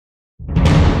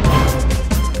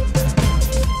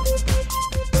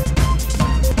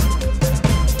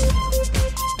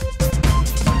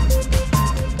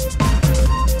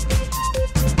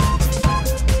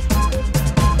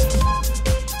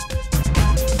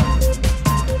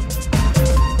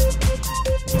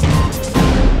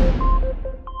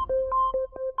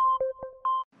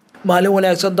maalin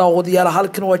wanaagsan daawadayaal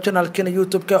halkan waa channelkan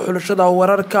YouTube-ka Xulashada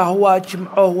Wararka waa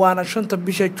Jimco waana 5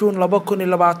 bisha June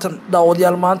 2020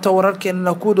 daawadayaal maanta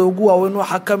wararkeena kuwada ugu waaweyn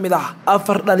waxa kamid ah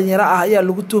afar dhalinyaro ah ayaa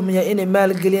lagu tuhmayaa inay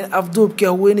maalgelin afduubka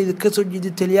haweeneyda ka soo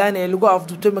jeediyay Talyaani ee lagu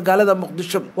afduubtay magaalada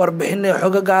Muqdisho warbixin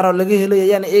xoga gaar ah laga helay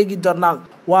ayaan eegi doonaa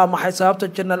waa maxay sababta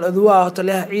channel aduwa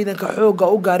taliyaha ciidanka xooga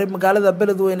u gaaray magaalada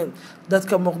Beledweyne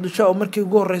dadka Muqdisho oo markii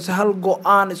ugu horeysay hal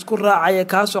go'aan isku raacay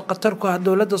kaasoo qatar ku ah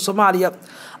dawladda Soomaaliya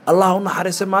الله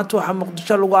نحرس ماتو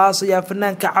حمقدشة لغاص يا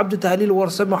فنان كعبد تهليل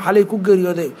ورسم حلي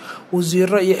كجريده وزير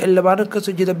رأي حلبان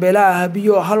كسجد بلا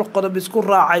هبيو هالقضى بسكور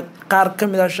راعي قار كم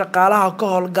إذا شقالها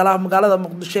كهول قلاه مقالة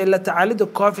مقدشة إلا تعاليد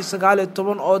كافي سقالة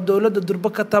طبعا أو دولة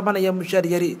دربكة طبعا يا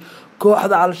مشاريري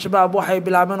كوحدة على الشباب وحي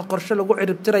بالعمان قرشة لقو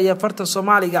عربترا يا فرت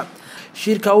الصومالية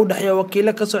شركة أود حيا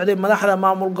وكيلة كسعودية مدحدة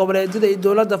معمول قبل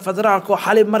دولة فدرالك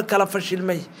وحالي مركلة فشل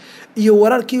مي iyo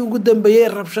wararkii ugu dambeeyay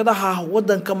rabshadaha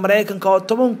wadanka Mareykanka oo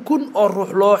 10,000 oo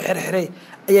ruux loo xirxiray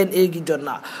ayaan eegi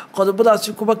doonaa qodobadaasi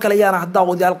kuba kale ayaan hadda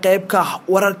wadaal qaybka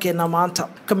wararkeena maanta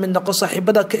kamid noqo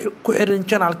saaxiibada ku xiran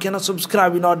channelkeena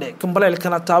subscribe inoo dhig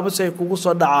kambalelkana taabo si ay kugu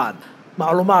soo dhacaan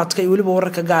macluumaadka iyo waliba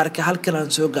wararka gaarka halkan aan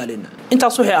soo gaalina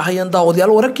intaas waxay ahaayeen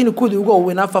daawadayaal wararkiina kuwii ugu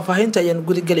weynaa faahfaahinta ayaan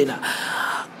gudi galina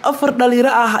afar dhalinyaro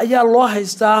ah ayaa loo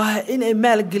haystaa in ay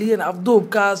maalgeliyeen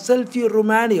afduubka selfie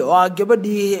Romani oo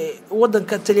gabadhii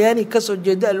wadanka Talyaani ka soo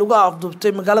jeeda lagu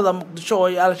afduubtay magaalada Muqdisho oo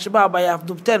al-shabaab ay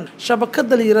afduubteen shabakada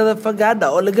dhalinyarada fagaadha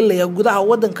oo laga leeyahay gudaha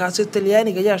wadankaasi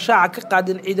Talyaaniga ayaa shaaca ka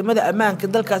qaadin ciidamada ammaanka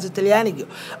dalkaasi Talyaaniga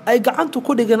ay gacanta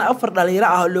ku dhigeen afar dhalinyaro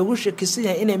ah oo loogu shakisan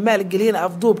yahay inay maalgeliyeen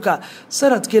afduubka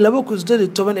sanadkii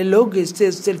 2018 ee loo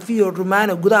geystay selfie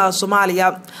Romani gudaha Somalia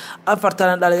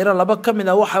afartan dhalinyaro laba kamid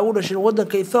ah waxa u dhashay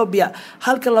wadanka Ethiopia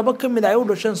halka laba kamid ay u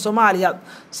dhasheen Soomaaliya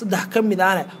saddex kamid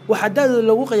ah waxa dad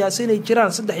lagu qiyaasay inay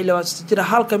jiraan 23 jir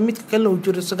halka mid kale uu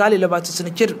jiro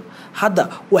 29 jir hadda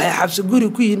waxay xabsi guri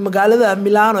ku yihiin magaalada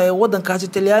Milano ee wadankaasi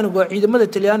Talyaaniga oo ciidamada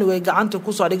Talyaaniga ay gacanta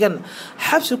ku soo dhigeen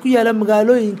xabsi ku yaala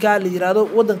magaalooyinka la yiraahdo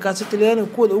wadankaasi Talyaaniga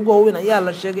kuwa ugu weyn ayaa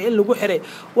la sheegay in lagu xiray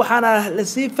waxaana la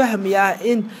sii fahmayaa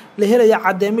in la helayo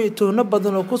cadeemo toona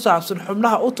badan oo ku saabsan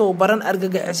xubnaha u tababaran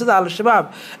argagixisada al-shabaab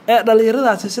ee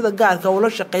dhalinyaradaasi sida gaarka oo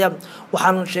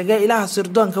waxaan sheegay ilaha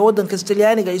sirdoonka wadanka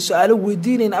Talyaaniga ay su'aalo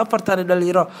weydiinayeen afartan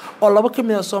dhalinyaro oo laba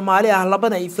kamid ah Soomaali ah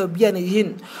labana Ethiopian yihiin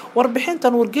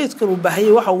warbixintan wargeyskan uu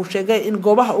baahiyay waxa uu sheegay in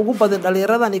goobaha ugu badan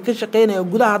dhalinyaradan ay ka shaqeynayaan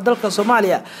gudaha dalka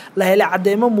Soomaaliya la helay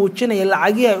cadeemo muujinaya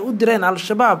lacagii ay u direen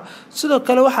al-shabaab sidoo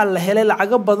kale waxa la helay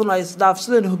lacago badan oo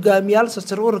isdaafsadeen hogaamiyaal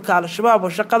sasar ururka al-shabaab oo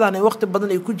shaqadan ay waqti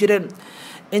badan ay ku jireen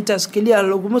intaas kaliya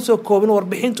laguma soo koobin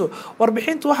warbixintu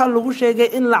waxa lagu sheegay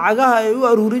in lacagaha ay u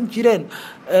aruurin jireen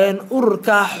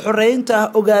ururka xoreynta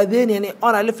ogaadeenayeen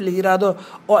oo alif la yiraahdo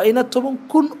oo ayna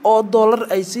 10,000 oo dollar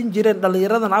ay siin jireen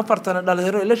dhalinyaradan afartan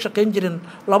dhalinyaro la shaqeyn jireen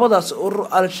labadaas urur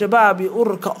al-shabaab iyo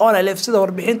ururka oo alif sida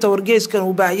warbixinta wargeyskan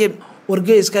uu baahiyay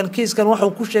wargeyskan kiiskan waxa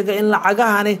uu ku sheegay in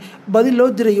lacagahani badi loo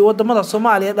diray wadamada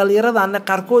Soomaaliya dhalinyaradan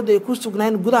qaarkood ay ku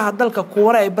sugnaan gudaha dalka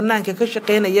kuwa ay banaanka ka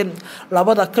shaqeynayeen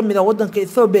labada kamid ah wadanka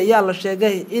Ethiopia ayaa la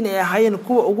sheegay in ay ahaayeen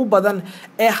kuwa ugu badan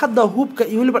ee hadda hubka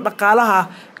iyo waliba dhaqaalaha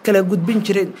kala gudbin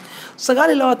jireen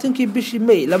 29 bishii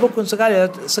May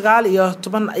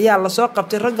 2019 ayaa la soo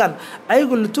qabtay raggan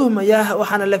ayagoo la tuhmaya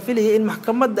waxaana la filayay in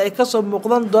maxkamadda ay ka soo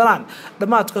muuqdan doonaan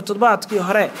dhamaadka toddobaadkii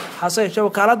hore hase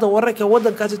wakaalada wararka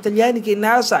wadankaasi Talyaaniga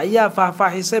naasa ayaa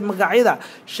faahfaahisay magacyada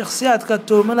shakhsiyaadka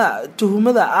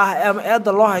tuhmada ah ee eeda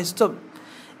loo haysto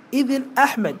Idin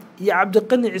Ahmed iyo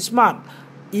Cabdiqani Cismaan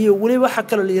iyo waliba waxa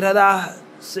kale la yiraahdaa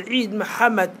Saciid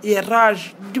Maxamed iyo Raash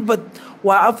Dibad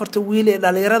waa afarta wiil ee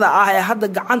dhalinyarada ah ee hadda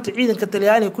gacanta ciidanka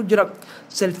Talyaaniga ku jira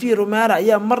selfie Romani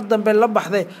ayaa mar dambe la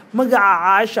baxday magaca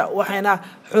Aisha waxayna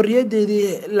xoriyadeedii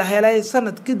la helay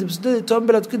sanad kadib 18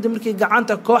 bilood kadib markii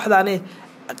gacanta kooxdani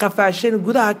qafaasheen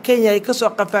gudaha Kenya ay ka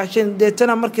soo qafaasheen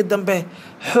deetana markii dambe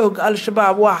xoog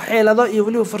al-shabaab waa xeelado iyo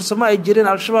waliba farsamo ay jireen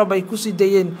al-shabaab ay ku sii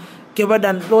dayeen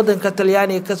gabadhan wadanka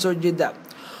Talyaaniga ka soo jeeda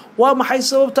waa maxay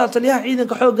sababta taliyaha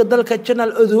ciidanka xooga dalka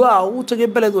General Oduwa uu tagay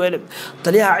Beledweyne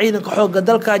taliyaha ciidanka xooga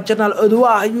dalka General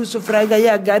Oduwa Yusuf Raaga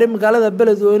ayaa gaaray magaalada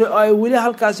Beledweyne oo ay wali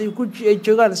halkaas ay ku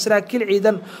joogaan saraakiil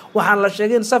ciidan waxaan la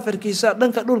sheegay in safarkiisa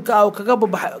dhanka dhulka ah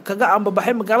kaga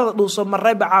ambabaxay magaalada Dhuuso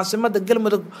Mareeb caasimada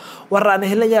Galmudug waraan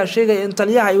helaya sheegay in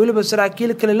taliyaha ay waliba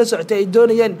saraakiil kale la socotay ay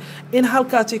doonayeen in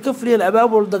halkaas ay ka fuliyeen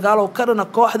abaabul dagaal oo ka dhana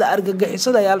kooxda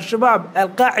argagixisada ee al-shabaab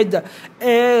al-qaacida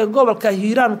ee gobolka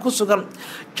Hiiraan ku sugan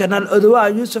General Oduwa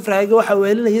Yusuf Raaga waxa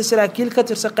weelinayay saraakiil ka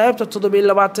tirsan qaybta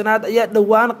 27aad ayaa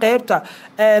dhawaan qaybta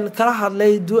kala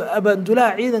hadlay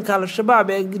abaandulaha ciidanka al-shabaab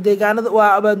ee deegaanada waa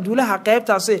abaandulaha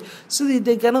qaybtaasi sidii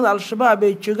deegaanada al-shabaab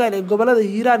ay joogaan ee gobolada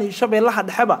Hiiraan iyo Shabeellaha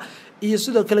Dhexe iyo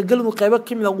sidoo kale galmudug qaybo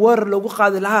kamid ah weerar lagu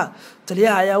qaadi lahaa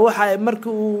taliyaha ayaa waxa markii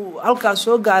uu halkaas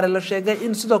soo gaaray la sheegay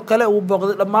in sidoo kale uu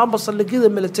booqday dhammaan saldhigyada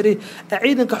military ee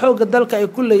ciidanka xoogga dalka ay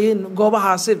ku leeyihiin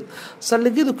goobahaasi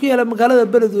saldhigyada ku yaala magaalada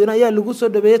Beledweyne ayaa lagu soo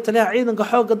dhaweeyay taliyaha ciidanka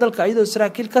xoogga dalka iyadoo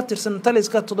saraakiil ka tirsan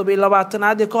taliska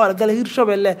 27aad ee ka howlgala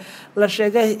Hirshabelle la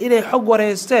sheegay inay xog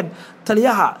wareysteen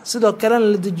taliyaha sidoo kale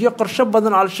la dejiyo qorshe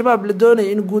badan oo al-shabaab la doonay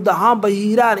in guud ahaanba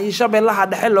Hiiraan iyo Shabeellaha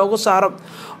dhexe loogu saaro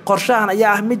qorshahan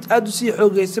ayaa ah mid aad u sii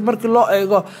xoogeysay markii loo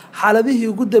eego xaaladihii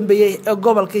ugu dambeeyay ee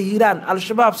gobolka Hiiraan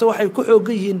al-shabaab waxay ku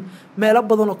xoogan yihiin meelo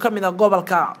badan oo kamid ah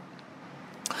gobolka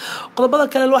qodobada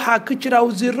kale waxaa ka jira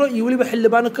wasiiro iyo waliba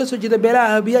xildhibaano ka soo jeeda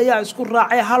beelaha Hawiye ayaa isku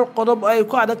raacay hal qodob oo ay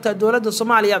ku adagtahay dowladda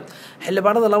Soomaaliya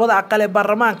xildhibaanada labada aqal ee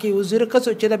baarlamaanka iyo wasiiro ka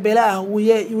soo jeeda beelaha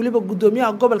Hawiye iyo waliba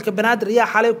gudoomiyaha gobolka Banaadir ayaa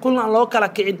xalay kulan loo kala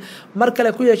kicin mar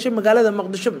kale ku yeeshay magaalada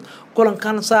Muqdisho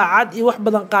kulankan saacad iyo wax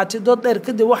badan qaatay dood dheer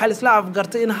kadib waxa la isla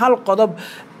afgartay in hal qodob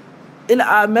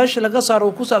ilaa meesha laga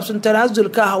saaro ku saabsan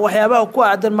tanaasulka waxyaabaha ku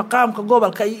aadan maqaamka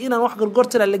gobolka iyo inaan wax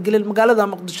gorgortan la gelin magaalada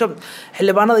Muqdisho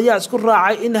xildhibaanada ayaa isku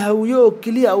raacay in Hawiye oo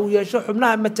kaliya uu yeesho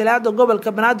xubnaha matalaada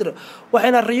gobolka Banaadir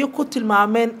waxayna riyo ku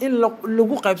tilmaameen in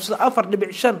lagu qaybsado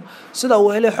 4.5 sida uu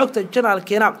helay xogta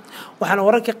janaalkeena waxaana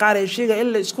wararka qaar ay sheegay in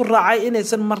la isku raacay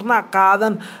inaysan marna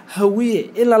qaadan Hawiye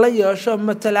in la yeesho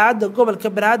matalaada gobolka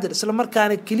Banaadir isla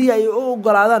markaana kaliya ay u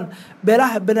ogolaadaan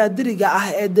beelaha banaadiriga ah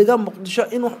ee deegaan Muqdisho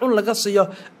in wax un laga siiyo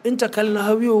inta kalena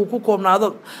Hawiye uu ku koobnaado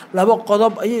laba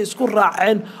qodob ayay isku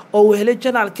raaceen oo uu helay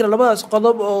janaalkii labadaas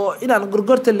qodob oo inaan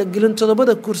gorgortan la gelin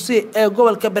 7 kursi ee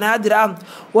gobolka Banaadir ah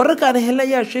wararkan helay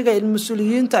ayaa sheegay in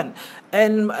mas'uuliyiintan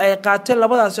ay qaateen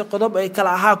labadaas qodob ay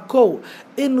kala ahaa koow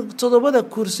in 7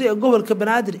 kursi ee gobolka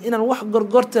Banaadir inaan wax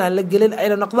gorgortan la gelin ay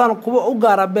noqdaan kuwa u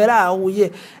gaara beelaha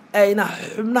Hawiye ayna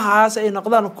xubnahaas ay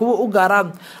noqdaan kuwa u gaaraan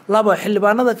laba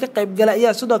xildhibaanada ka qayb galay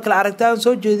ayaa sidoo kale aragtaan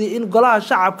soo jeediyay in golaha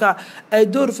shacabka ay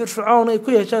door firfircoon ay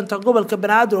ku yeeshaan gobolka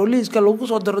Banaadir oo liiska lagu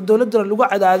soo daro dowladda lagu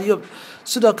cadaadiyo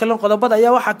sidoo kale qodobada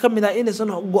ayaa waxa kamid ah inaysan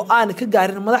go'aan ka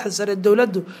gaarin madaxda sare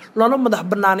dowladdu loona madax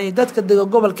banaanay dadka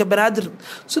deegaanka gobolka Banaadir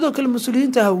sidoo kale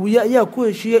mas'uuliyiinta Hawiye ayaa ku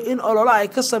heshiiyay in olole ay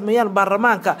ka sameeyaan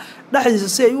baarlamaanka dhaxdiisa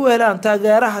si ay u helaan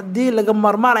taageeraha hadii laga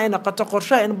marmaan ay noqoto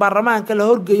qorshaha in baarlamaanka la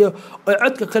horgeeyo oo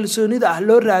codka kalsoonida ah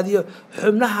loo raadiyo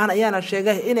xubnahan ayaana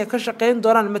sheegay inay ka shaqeyn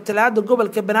doonaan matalaada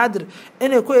gobolka Banaadir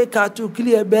inay ku ekaato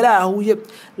kaliya beelaha Hawiye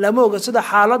lama oga sida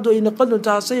xaaladdu ay noqon doonto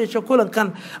hase kulankan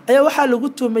ayaa waxa lagu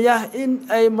tuumayaa in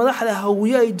ay madaxda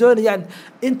Hawiye ay doonayaan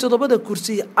in 7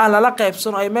 kursi aan la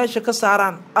qaybsan ay meesha ka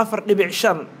saaraan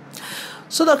 4.5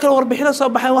 sidoo kale warbixino soo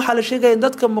baxay waxa la sheegay in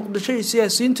dadka Muqdisho iyo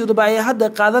siyaasiyiintu ay hadda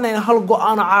qaadanayaan hal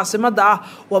go'aan caasimada ah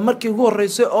waa markii ugu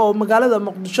horeysay oo magaalada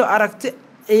Muqdisho aragti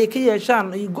ay ka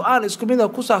yeeshaan go'aan isku mid ah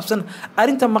ku saabsan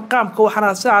arinta maqaamka waxana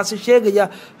saasi sheegaya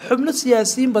xubno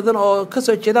siyaasiyiin badan oo ka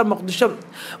soo jeeda Muqdisho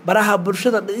baraha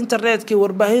bulshada internetka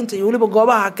warbaahinta iyo waliba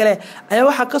goobaha kale ayaa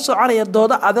waxa ka soconaya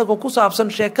doodo adag oo ku saabsan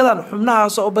sheekadan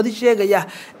xubnahaas oo badi sheegaya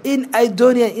in ay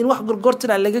doonayaan in wax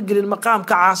gorgortan laga gelin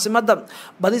maqaamka caasimada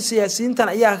badi siyaasiyiintan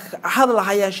ayaa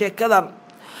hadalaya sheekadan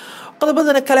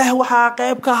qodobada kale waxa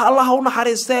qayb ka Allah u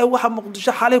naxariistay waxa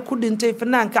Muqdisho xalay ku dhintay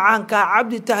fanaanka caanka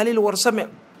Cabdi Tahliil Warsame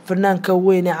fanaanka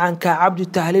weyn caanka Cabdi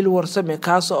Tahliil Warsame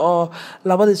kaas oo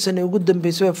labadii sano ugu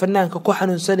dambeysay fanaanka ku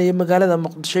xanuunsanayay magaalada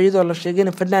Muqdisho iyadoo la sheegay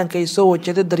in fanaanka ay soo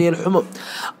wajaday daryeel xumo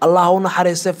Allah u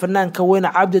naxariistay fanaanka weyn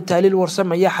Cabdi Tahliil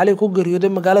Warsame ayaa xalay ku geeriyooday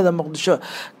magaalada Muqdisho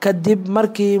kadib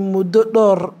markii muddo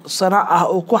dhowr sano ah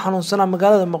oo ku xanuunsanaa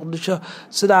magaalada Muqdisho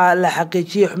sida la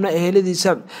xaqiijiyay xubno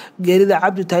eheladiisa geerida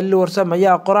Cabdi Tahliil Warsame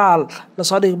ayaa qoraal la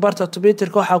soo dhigay barta Twitter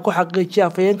waxa ku xaqiijiyay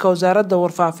afayeenka wasaaradda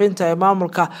warfaafinta ee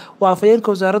maamulka waa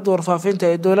afayeenka warfaafinta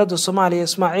ee dowladda Soomaaliya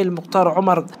Ismaaciil Muqtaar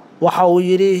Cumar waxa uu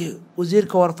yiri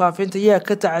wasiirka warfaafinta ayaa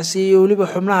ka tacsiiyay waliba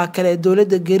xubnaha kale ee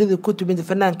dowladda geerida ku timid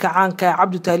fanaanka caanka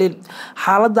Cabdi Tahliil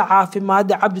xaaladda caafimaad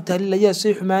Cabdi Tahliil ayaa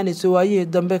sii xumaanaysay waayihii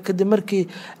dambe kadib markii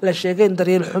la sheegay in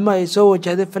daryeel xumo ay soo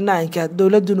wajahday fanaanka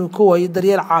dowladdu ku waayay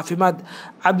daryeel caafimaad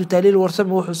Cabdi Tahliil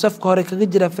Warsame wuxuu safka hore kaga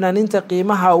jira fanaaniinta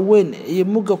qiimaha weyn iyo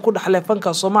mugga ku dhaxlay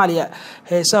fanka Soomaaliya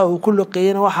heesaha uu ku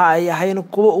luqeeyay waxa ay ahayn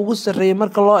kuwa ugu sareeyay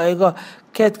marka loo eego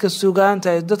keedka suugaanta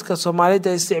ee dadka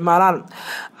Soomaalida isticmaalaan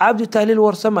Cabdi Tahliil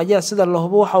Warsame ayaa sida la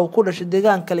hubo waxa uu ku dhashay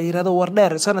deegaanka la yiraahdo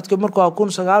Wardheer sanadkii markuu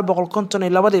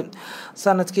 1952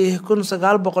 sanadkii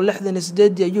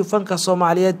 1968 ayuu fanka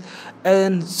Soomaaliyeed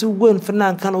si weyn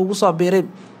fanaankan ugu soo biiray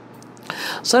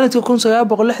sanadkii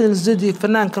 1968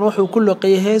 fanaankan wuxuu ku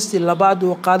luqeeyay heestii labaad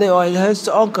uu qaaday oo ay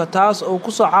heesta onka taas oo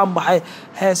ku soo caan baxay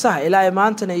heesaha ilaa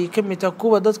maanta ay ka mid tahay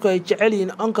kuwa dadku ay jecel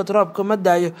yihiin onka troopka ma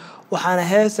daayo waxaana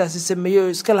heestaasi sameeyey oo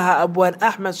iska lahaa abwaan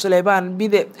Axmed Suleymaan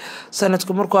Bide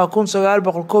sanadku markuu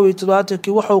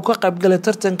 1971 wuxuu ka qayb galay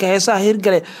tartanka heesaha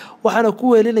hirgale waxaana ku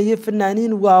weelinayay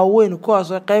fanaaniin waaweyn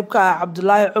kuwaas oo qayb ka ah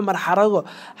Cabdullaahi Cumar Xarago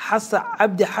Xasan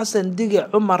Cabdi Xasan Dige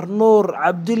Cumar Nuur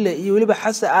Cabdulle iyo waliba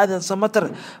Xasan Aadan Samatar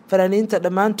fanaaniinta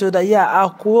dhamaantood ayaa ah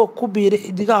kuwa ku biiray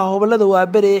xidigaha hobolada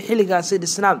waabarey xilligaasi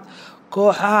dhisnaa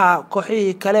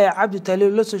kooxihii kale ee Cabdi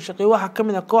Taliil la soo shaqeeyay waxa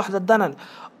kamid ah kooxda Danan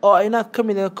oo ayna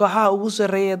kamid ah kooxaha ugu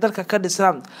sareeyay dalka ka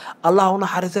dhisnaa Allah una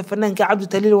xariisay fanaanka Cabdi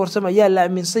Taliil warsamo ayaa la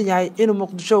aaminsan yahay inuu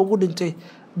Muqdisho ugu dhintay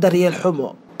daryeel xumo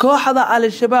kooxda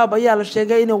al-shabaab ayaa la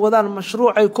sheegay inay wadaan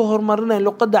mashruuc ay ku horumarinayaan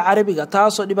luqadda Carabiga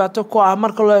taasoo dhibaato ku ah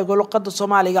marka loo eego luqadda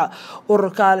Soomaaliga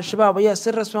ururka al-shabaab ayaa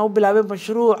si rasmi ah u bilaabay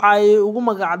mashruuc ay ugu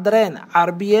magac dareen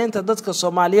Carabiyeenta dadka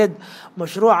Soomaaliyeed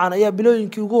mashruucan ayaa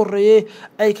bilooyinkii ugu horeeyay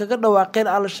ay kaga dhawaaqeen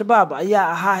al-shabaab ayaa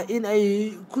ahaa in ay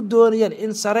ku doonayaan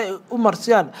in sare u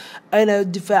marsiyaan ayna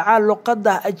difaacaan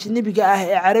luqadda ajnabiga ah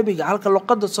ee Carabiga halka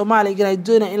luqadda Soomaaliga ay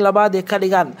doonayaan in labaad ay ka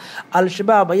dhigaan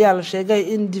al-shabaab ayaa la sheegay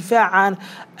in difaacan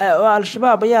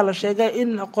al-shabaab ayaa la sheegay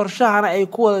in qorshahana ay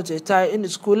ku wada tahay in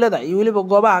iskuulada iyo waliba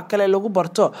goobaha kale lagu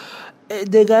barto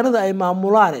deegaanada ay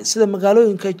maamulaan sida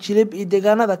magaalooyinka Jilib iyo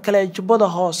deegaanada kale ee Jubbada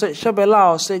Hoose Shabeellaha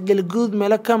Hoose Galguud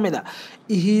meelo kamid ah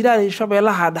Hiiraan iyo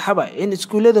Shabeellaha Dhexe in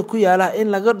iskuulada ku yaala in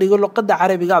laga dhigo luqadda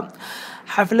Carabiga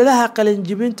xafladaha qalin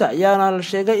jibinta ayaana la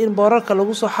sheegay in boorarka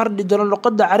lagu soo xardhi doono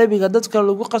luqadda Carabiga dadka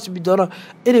lagu qasbi doono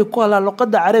inay ku hadlaan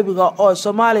luqadda Carabiga oo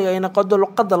Soomaaliga ay noqoto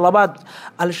luqadda labaad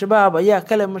al-shabaab ayaa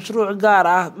kale mashruuc gaar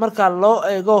ah marka loo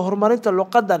eego horumarinta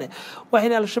luqadan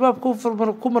waxayna al-shabaab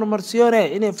ku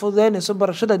marmarsiyooneen inay fududeynayso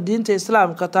barashada diinta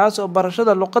Islaamka taas oo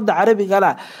barashada luqadda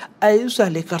Carabiga ay u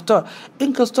sahli karto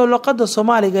inkastoo luqadda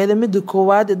Soomaaliga ay mid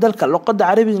koowaad dalka luqadda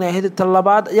Carabiga ay tan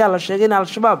labaad ayaa la sheegay in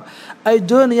al-shabaab ay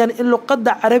doonayaan in luqadda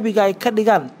Carabiga ay ka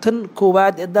dhigaan tan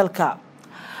koowaad ee dalka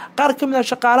qaar kamid ah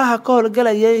shaqaalaha ka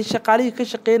howlgalayay shaqaalihii ka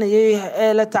shaqeynayay ee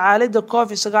la tacaalida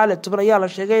COVID-19 ayaa la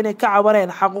sheegay inay ka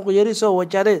cabanayaan xaquuq yari soo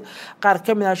wajahday qaar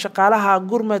kamid ah shaqaalaha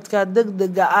gurmadka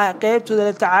degdega ah qaybtooda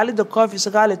la tacaalida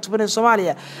COVID-19 ee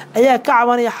Soomaaliya ayaa ka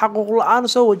cabanaya xaquuq la'aan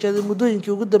soo wajahday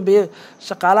muddooyinkii ugu dambeeyay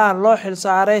shaqaalaha loo xil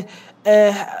saaray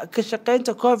ka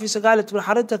shaqeynta COVID-19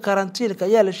 xarinta karantiilka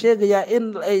ayaa la sheegayaa in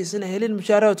aysan helin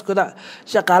mushaaraadkooda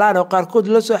shaqaalaha oo qaarkood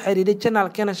la soo xiriiray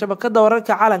channelkeena shabakada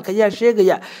wararka caalamka ayaa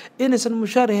sheegaya inaysan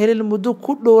mushaar helin muddo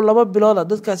ku dhow 2 bilood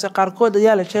dadkaasi qaarkood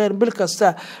ayaa la sheegay bil kasta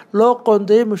loo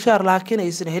qoondeeyay mushaar laakiin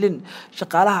aysan helin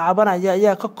shaqaalaha cabanaya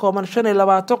ayaa ka kooban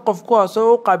 25 qof kuwaas oo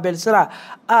u qaabilsana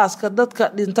aaska dadka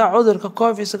dhinta cudurka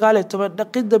COVID-19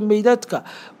 dhaqida meydadka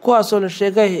kuwaas oo la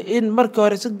sheegay in markii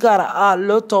hore si gaar ah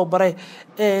loo tababaray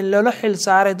loola xil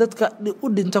saaray dadka u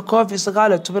dhinta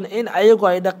COVID-19 in ayagu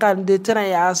ay dhaqaan deetan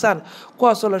ay aasaan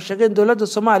kuwaas oo la sheegay in dowladda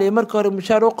Soomaaliya markii hore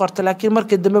mushaar u qortay laakiin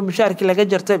markii dambe mushaarkii laga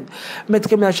jartay mid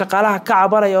kamid ah shaqaalaha ka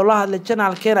cabanaya oo la hadlay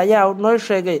channelkeen ayaa noo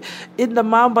sheegay in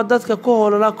dhammaanba dadka ku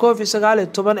howlana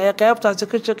COVID-19 ee qaybtaasi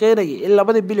ka shaqeynayay in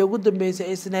labadii bil ugu dambeysay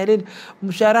aysan helin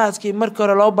mushaaraadkii markii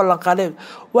hore loo ballan qaaday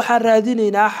waxaan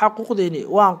raadinaynaa xaquuqdeena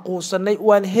waan quusanay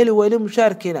waan heli weynay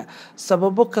mushaarkeena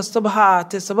sababo kastaba ha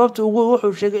ahaatee sababta ugu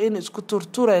wuxuu sheegay in isku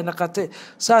turtur ay noqotay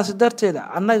saas darteeda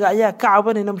annaga ayaa ka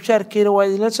cabanayna mushaarkeena waa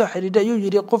idin soo xiriiray ayuu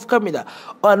yiri qof kamid ah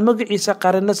oo aan magaciisa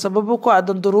qaranay sababo ku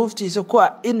aadan duruuftiisa ku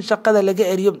in shaqada laga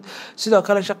eriyo sidoo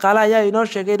kale shaqaalaha ayaa inoo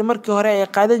sheegay in markii hore ay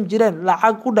qaadan jireen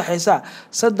lacag u dhaxaysa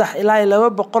 3 ilaa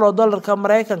 200 oo dollarka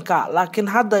Mareykanka laakiin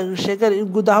hadda sheegay in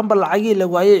guud ahaan lacagii la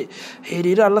waayay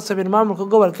xiriir la sameeyay maamulka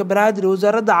gobolka Banaadir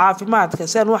wasaaradda caafimaadka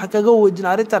si aan wax kaga weydiin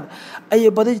arintan ay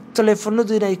badi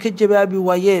telefoonadu inay ka jawaabi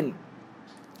waayeen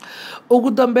ugu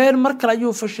dambeyn markale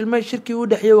ayuu fashilmay shirkii u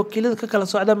dhaxeeyay wakiilada ka kala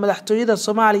socda madaxtooyada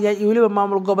Soomaaliya iyo waliba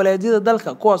maamul goboleedyada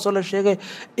dalka kuwaas oo la sheegay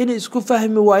in isku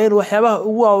fahmi waayeen waxyaabaha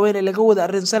ugu waaweyn ee laga wada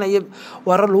arrinsanayay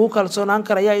warar lagu kalsoonaan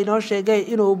karo ayaa inoo sheegay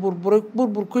inuu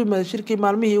burbur ku yimid shirkii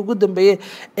maalmihii ugu dambeeyay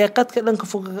ee qadka dhanka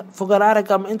fogaan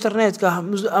aragga ama internetka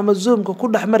ama zoomka ku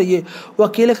dhaxmariyay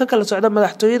wakiilada ka kala socda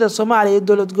madaxtooyada Soomaaliya iyo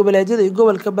dowlad goboleedyada iyo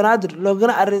gobolka Banaadir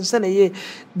loogana arrinsanayay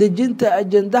dejinta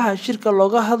ajendaha shirka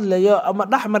looga hadlayo ama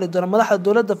dhaxmari doono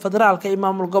dowladda federaalka iyo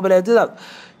maamul goboleedyada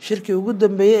shirkii ugu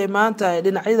dambeeyay ee maanta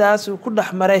dhinacyadaas ku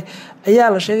dhaxmaray ayaa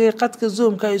la sheegay qadka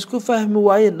zoomka ay isku fahmi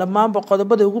waayeen dhammaan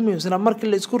qodobada ugu muhiimsan markii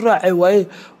la isku raacay waayay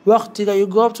waqtiga iyo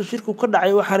goobta shirku ka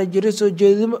dhacay waxaana jiray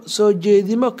soo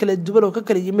jeedimo kala duwan oo ka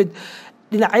kala yimid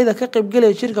dhinacyada ka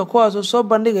qaybgalaya shirka kuwaas oo soo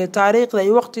bandhigay taariikhda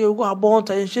iyo waqtiga ugu habboon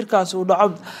tahay in shirkaasi uu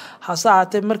dhaco hase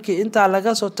ahaatee markii intaa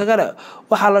laga soo tagana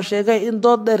waxaa la sheegay in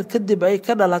dood dheer kadib ay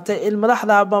ka dhalatay in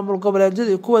madaxda maamul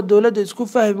goboleedyada kuwa dowladda isku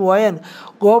fahmi waayeen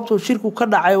goobta shirku ka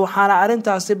dhacay waxaana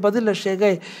arintaasi badi la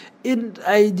sheegay in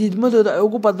ay diidmadooda ay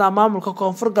ugu badnaa maamulka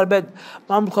koonfur galbeed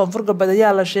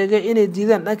ayaa la sheegay inay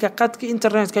diideen dhanka qadka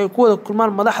internetka ay ku wada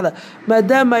kulmaan madaxda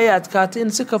maadaama ay adkaatay in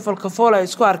si kafool ay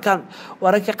isku arkaan.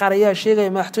 wararka qaar ayaa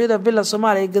sheegaya madaxtooyada villa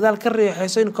Soomaaliya gadaal ka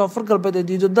riixayso in koonfur galbeed ay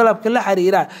diido dalabka la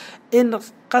xiriira in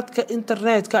qadka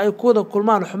internetka ay ku wada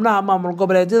kulmaan xubnaha maamul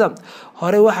goboleedyada.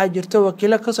 hore waxaa jirta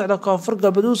wakiilo ka socda koonfur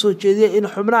galbeed uu soo jeediyay in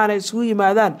xubnahan ay isugu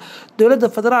yimaadaan dowladda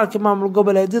federaalka maamul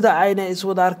goboleedyada ayna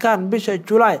iswada arkaan bisha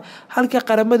July halka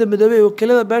qaramada midoobay ee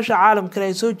wakiilada beesha caalamka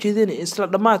ay soo jeedeen isla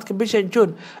dhamaadka bisha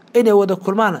June inay wada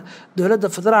kulmaan. dowladda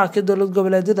federaalka iyo dowlad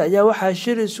goboleedyada ayaa waxaa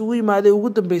shir isugu yimaaday ugu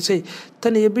dambeysay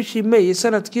tan iyo bishii May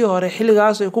sanadkii hore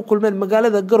xilligaas ay ku kulmeen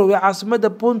magaalada Garowe caasimada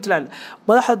Puntland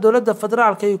madaxda dowladda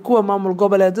federaalka iyo kuwa maamul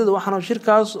goboleedyada waxaana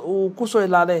shirkaas uu ku soo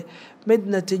ilaalay mid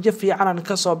natiijo fiican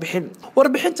ka soo bixin.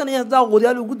 warbixintan ayaa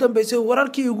daawadayaal ugu dambeysay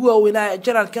wararkii ugu waaweynaa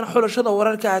channelkan xulashada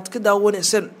wararka aad ka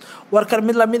daawanaysan warkan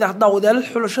mid la mid ah daawadayaal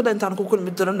xulashada intaan ku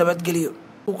kulmi doono nabadgeliyo